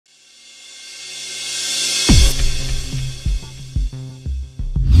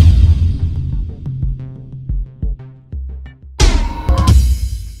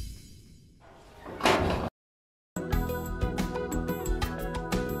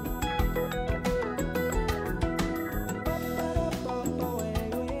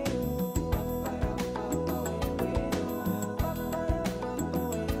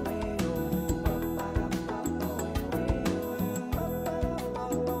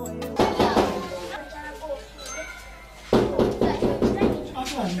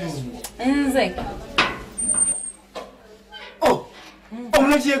Nze. Oh.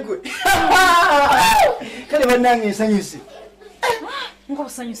 Omunaje gwe. Kale banange nsanyuse. Ngo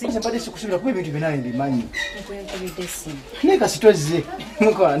busanyuse. Nze mbadde sikusubira kuba ebintu binawe mbimanyi. Nkwenkubidde essimu. Neka sitozze.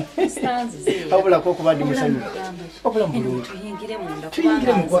 Mukwana. Stanzi. Wabula ko kubadde musanyuse. Wabula mbulu. Tuyingire munda.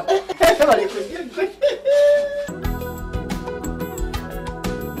 Tuyingire munda. Bale ko.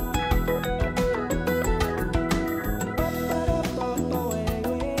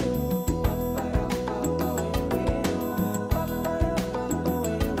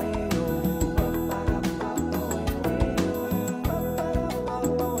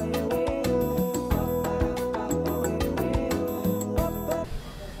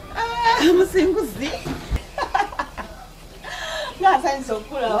 Musinguzi. Ngasa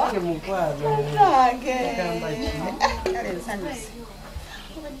nisokula wa. Mukwazo. Nange. Kamba chine. Kale nsanyuse.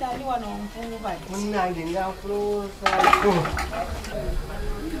 Kubadali wano mpuba. Munange ngafulosa.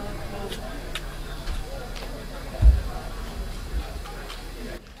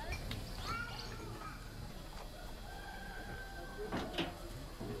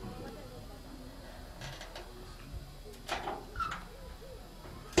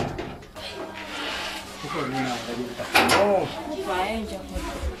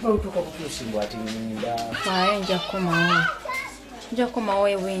 Nja komawo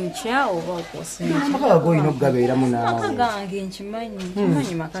ewenkya oba okusinja. Maka goyina okugabeera munaawe. Maka gange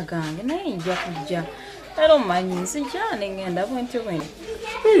nkimanyi maka gange naye nja kujja. Era omanyi nsikyane ngenda bwenti.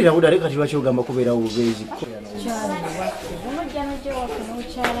 Era budale kati lwaki ogamba kubeera obubeezi. Kyalo waffe. Omujja n'ojja waffe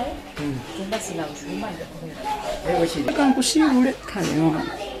n'okyalayo. Genda sina busumba nja kubeera. Ewe kiri. Kankusiibule. Kale.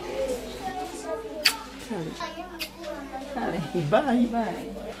 Bye.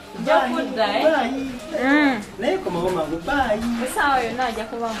 Jakudda Naye komawo mangu bye. Esaawa yonna ajja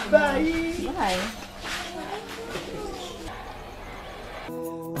kuba bye.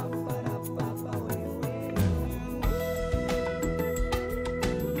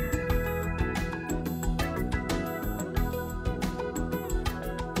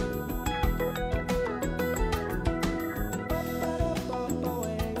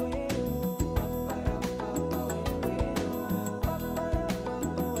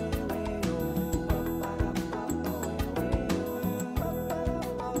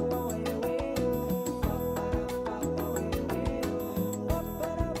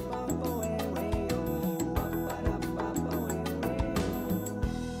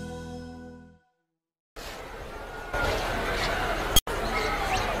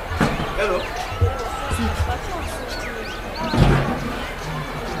 Hello.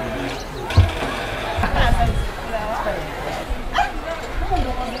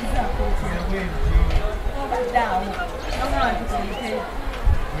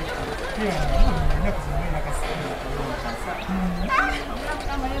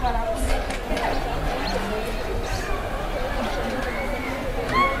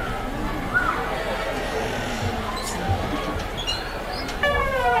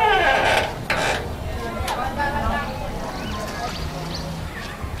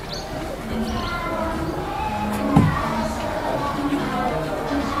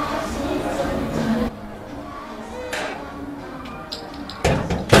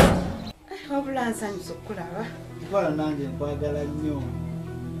 Nsanyuse okulaba. Nkwala nange nkwagala nnyo.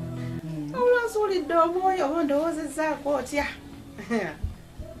 Olwansuulidde omwoyo oba ndowoozezaako otya.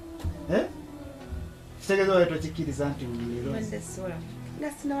 Kitegeeza oyo tokikkiriza nti leero. Wende sula.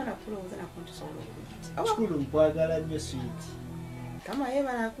 Nga sinabona kulowooza nako ntusobola okuyita. Kikulu nkwagala nnyo sweet. Kama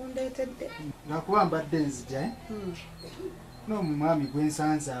yeebala akundeetedde. Lwakuba mbadde nzija n'omwami gwe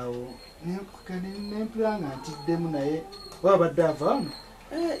nsanze awo nempula nga ntiddemu naye waba badde ava wano.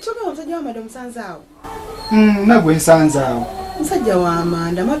 Kyogera omusajja w'amanda omusanze awo. Nagwe nsanze awo. Musajja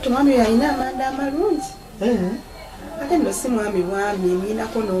w'amanda mattu mwami oyo alina amanda amalungi. Ate nno si mwami bwami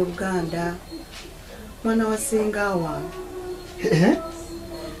muyinako n'oluganda. Mwana wa ssenga wange.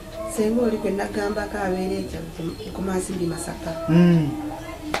 Senga oli gwe nagambako abeera ekya ku Maasimbi Masaka.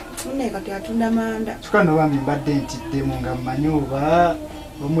 Naye kati atunda manda. Kyokka n'obwami mbadde ntiddemu nga mmanyi oba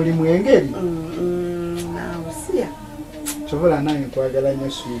omulimu engeri. Naawe siya. Sobola nange nkwagala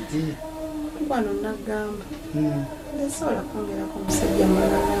nnyo swiiti. Wano nagamba. Ndesobola kwongerako omusajja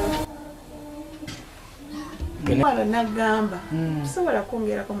mulala. Wano nagamba. Sobola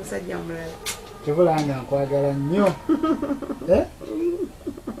kwongerako omusajja mulala. Sobola nga nkwagala nnyo.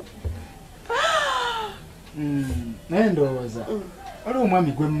 Naye ndowooza waliwo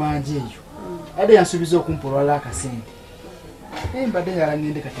omwami gwe mmanja eyo adde yansuubiza okumpolwala akasente. Naye mbadde njagala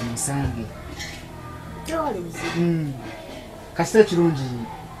ngende kati musange. Tewali buzibu. Kasita ekirungi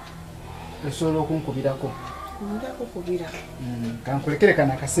osobola okunkubirako. ndakukubira kankulekere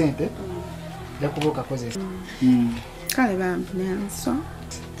kana akasente jakuba okakozesa kale bambi nanso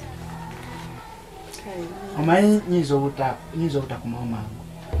omanyi nyinza obutakumawo mangu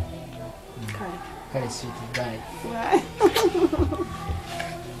kale sweet bye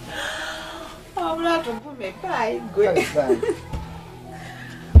obula tuvume bye gwe bye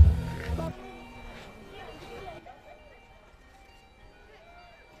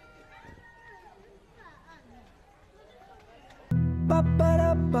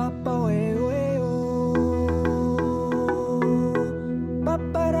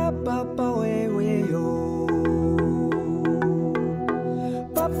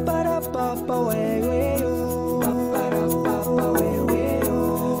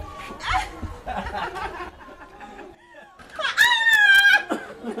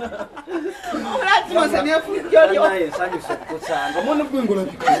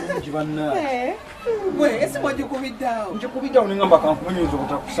njikubiddawo nengamba kankumenyeza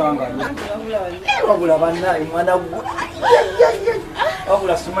obutakusanga wabula bannaye mwana gwe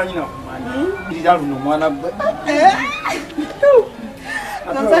wabula simanyi nakumanya irira luno mwana gwe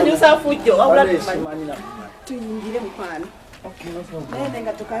nsanyusafujjo wabula simanyi nakumanya tuyingire mukwano naye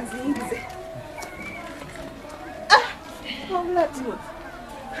nga tukazingize wabula tino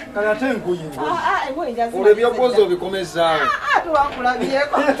kale ate nkuyingo olwo ebyokozi obikomezaawo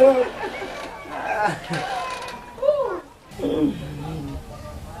tuwakulabyeko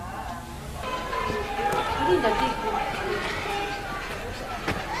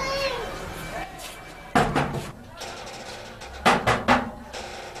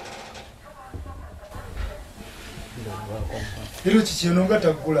ero kikino nga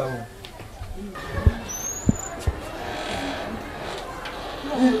takulawo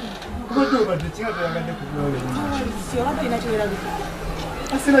obadde kinga toyagadde kugulawo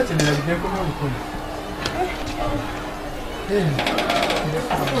asina kyemera bigenkoba obukono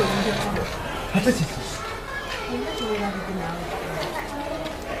ate kiki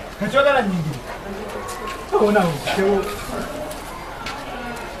kakyogala nyingiri onawo tewo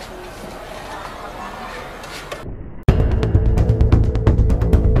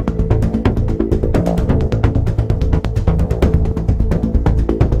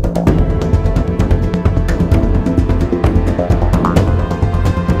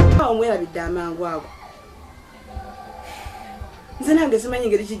amangu ago nze nange simanyi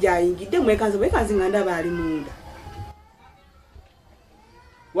ngeri kijayingidde mwekanze nga ndaba ali munda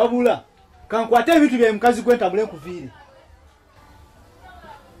wabula kankwate ebintu bya mukazi gwe ntabule nkuviire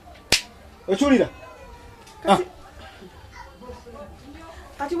okiwulira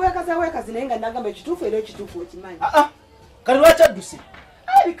kati wekazi naye nga nagamba ekituufu era ekituufu okimanyi kati lwaki adduse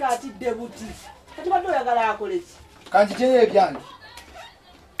bikatidde buti kati badde oyagala akole ki kanjigyeyo ebyange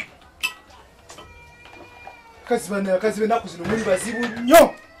akazi benaku zino muli bazibu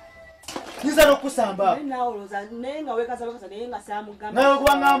nnyo nyinza n'okusamba nawe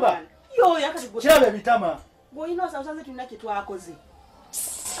kubaŋŋamba kiraba ebitama bw'olina osabusanze tulina kye twakoze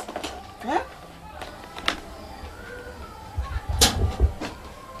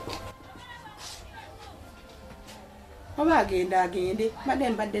oba agende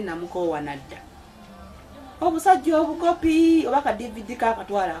mbadde namukoowa nadda obusajja obukopi oba ka DVD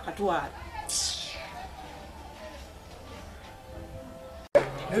kakatwala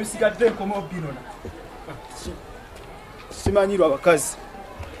nebisigadde enkoma obinona simanyirwa abakazi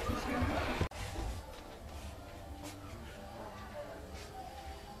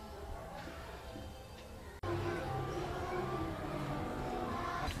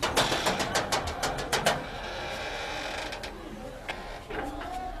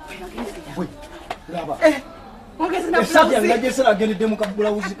agendedde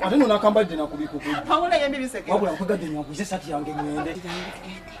mukabulawuzi ate nonakambadde nakubikukubwabula nkwegadde nyanguze esati yange ngende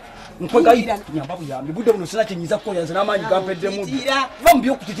nkwegaira nyamba buyambi budde buno sina kyenyiza kukola nze n'amaanyi gampeddemu va mu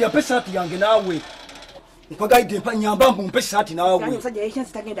byokutitira mpe esati yange naawe nkwegaidde nyamba mbu mpe esati naawe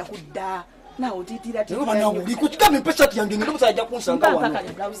likukigambe mpe esati yange ngende omusala ajja kunsanga wano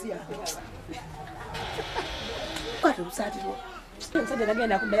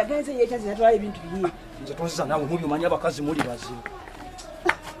nze tonziza naawe mubi omanyi abakazi muli bazibu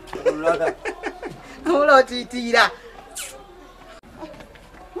ola otiitiira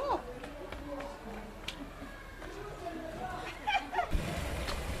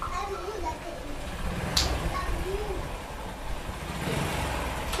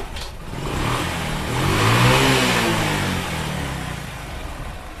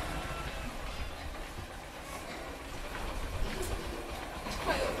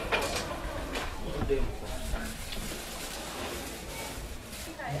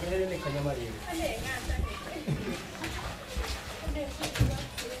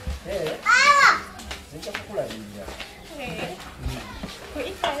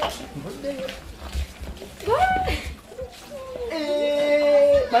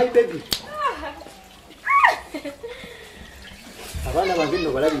My baby. Abana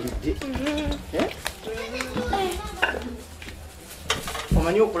bagendo balabiride.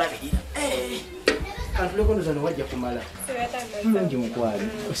 Omanyi okulabirira. Kantu leko ndoza no wajja kumala. Mulungi mukwale.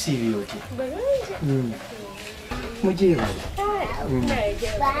 Osiibye oti. Mujeeba.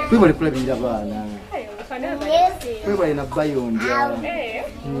 Wibale kulabirira baana. Wibale na bayondya.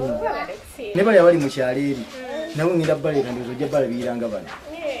 Ne bali abali mu kyaleeri. Nawe ngira balira ndozo jja balabiranga bana.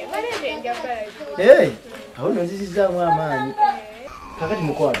 Aho nonzizizaamu amaanyi. Kakati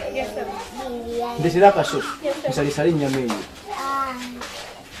mukwala. Ndetera akaso. Nsalisala ennyama eyo.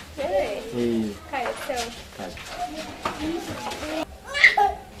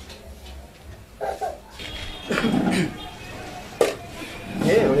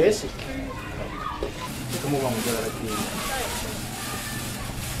 Olesi. Kumuba mujala lakini.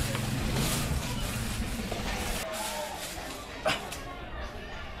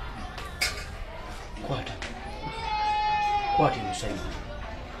 Kwati musayi.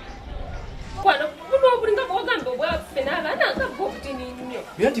 Kwano kuno bulinga bwagamba bwaffe n'abaana bw'obutini nnyo.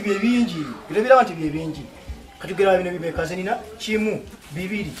 Bintu bye bingi. Birabira abantu bye bingi. Katugera bino bibeka zenina kimu,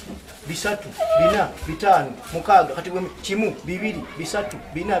 bibiri, bisatu, bina, bitano, mukaaga. Kati gwe kimu, bibiri, bisatu,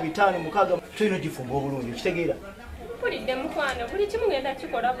 bina, bitano, mukaaga. Tulina gifumba obulungi. Kitegeera? Pulidde mukwano buli kimu ngenda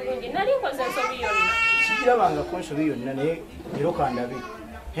kikola bulungi. Nali nkoze ensobi yonna. Sikirabanga ko ensobi yonna naye leero kandabe.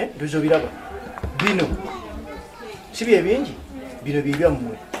 Ndozo biraba. Bino si bye bingi. Bino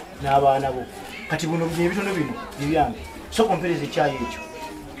bibyammwe n'abaana bo. Kati buno ebitono bino bibyange. So kompereze ekyayi ekyo.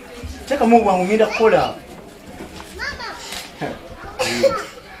 Tekamu bwangu ngenda kukola.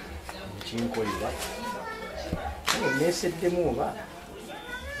 Kinkolera. Neseddemu oba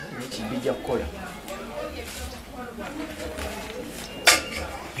nekibijja kukola.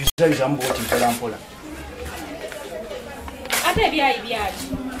 Yuzayiza mboti mpola. Ate ebyayi byaki?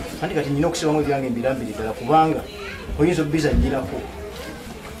 Anti kati nina okusibamu ebyange mbirambire ddala kubanga oyinza obbiza nnyinako.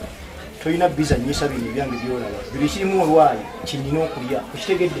 Toyina biza nnyisa bino ebyange byolaba. Buli kirimu olwayi kinina okulya.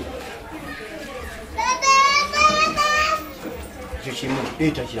 Okitegedde? Ekyo kimu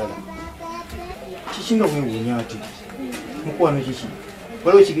leeta kirala. Kikinga bwengunya ati. Mukwano kiki?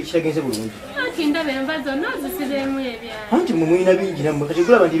 Waliwo kitagenze bulungi. Anti ndaba enva zonna ozisibemu ebyayi. Anti mwe muyina bingi nammwe. Kati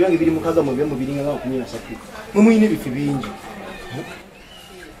gulaba nti ebyange biri mukaaga mu byamu biringa nga 13. Mwe muyina ebifi bingi.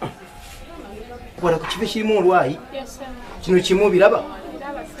 Wala ku kibe kirimu olwayi. Kino kimu biraba?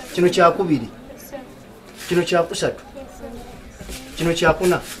 Kino kyakubiri. Kino kyakusatu. Kino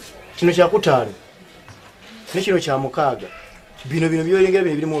kyakuna. Kino kyakutaano. Ne kino kya mukaaga. Bino byolengera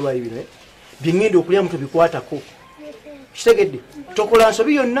bino birimu olwayi bino. Byengenda okulya muto bikwatako. Kitegedde? Tokola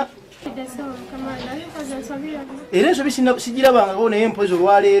nsobi yonna. Era ensobi sigirabangako naye mpozi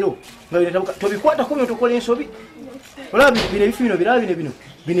olwaleero. Tobikwatako bino tokola ensobi. Olaba bino ebifi bino biraba bino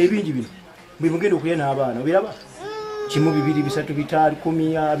ebingi bino. Bwemugenda okulya n'abaana obiraba? Kimu, bibiri, bisatu, bitaano,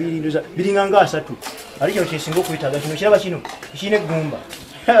 10, 20, biringa nga 3. Ali kino kyesinga okuyitaga kino kiraba kino kirina eggumba.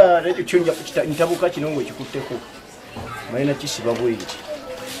 Nekyo kyonja ntabuka kino ng'ekikutteko. Balina kisiba bweki.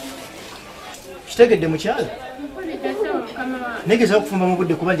 Kitegedde mukyala? Negeza okufumba mu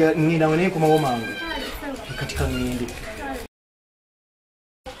budde kuba ngenda naye nkomawo mangu. Kati kangende.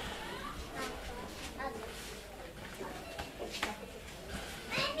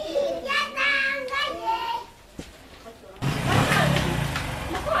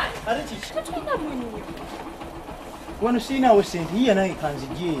 Wano siinawo sente yiiya naye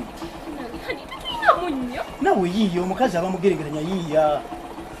kanzijje. Nawe yiiya omukazi aba mugeregeranya yiiya.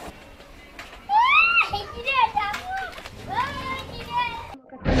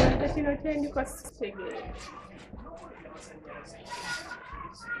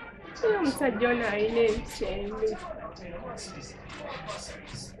 Omusajja ono alina ebisembe.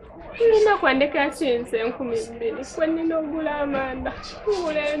 Nina kwandika kinse 2000 kwe nina ogula amanda,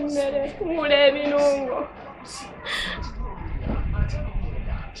 ngula emmere, ngula ebirungo.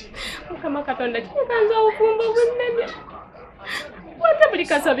 Mukama Katonda kikanza obufumbo bunene. Wata buli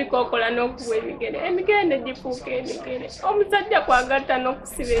kasobi kokola n'okuwa ebigere. Emigere ne gifuuka emigere. Omusajja kwagatta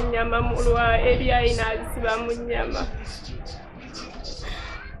n'okusiba ennyama mu ebyayi n'azisiba mu nnyama.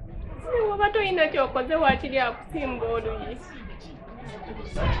 Woba toyina kyokoze waakiri akusimba oluyi.